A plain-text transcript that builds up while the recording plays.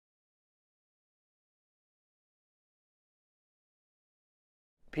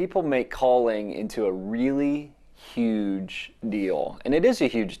People make calling into a really huge deal, and it is a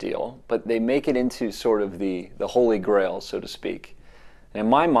huge deal, but they make it into sort of the holy grail, so to speak. And in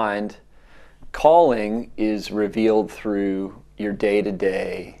my mind, calling is revealed through your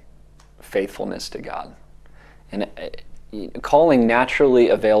day-to-day faithfulness to God. And calling naturally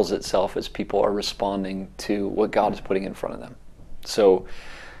avails itself as people are responding to what God is putting in front of them. So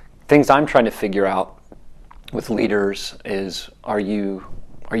things I'm trying to figure out with leaders is, are you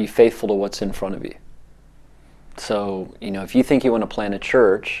faithful to what's in front of you? So, if you think you want to plant a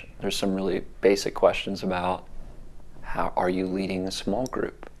church, there's some really basic questions about how are you leading a small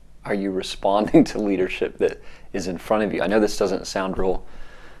group? Are you responding to leadership that is in front of you? I know this doesn't sound real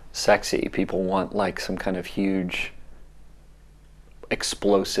sexy. People want like some kind of huge,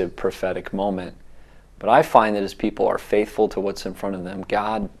 explosive prophetic moment. But I find that as people are faithful to what's in front of them,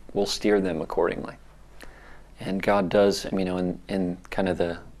 God will steer them accordingly. And God does, in kind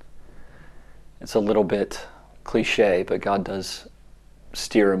of it's a little bit cliche, but God does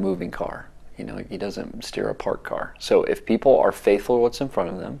steer a moving car. He doesn't steer a parked car. So if people are faithful to what's in front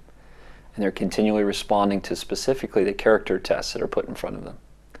of them, and they're continually responding to specifically the character tests that are put in front of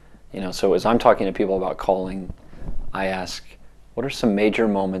them. So as I'm talking to people about calling, I ask, what are some major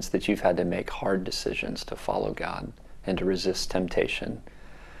moments that you've had to make hard decisions to follow God and to resist temptation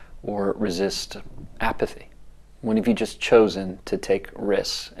or resist apathy? When have you just chosen to take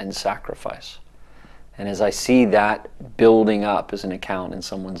risks and sacrifice? And as I see that building up as an account in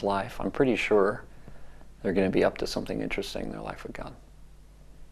someone's life, I'm pretty sure they're going to be up to something interesting in their life with God.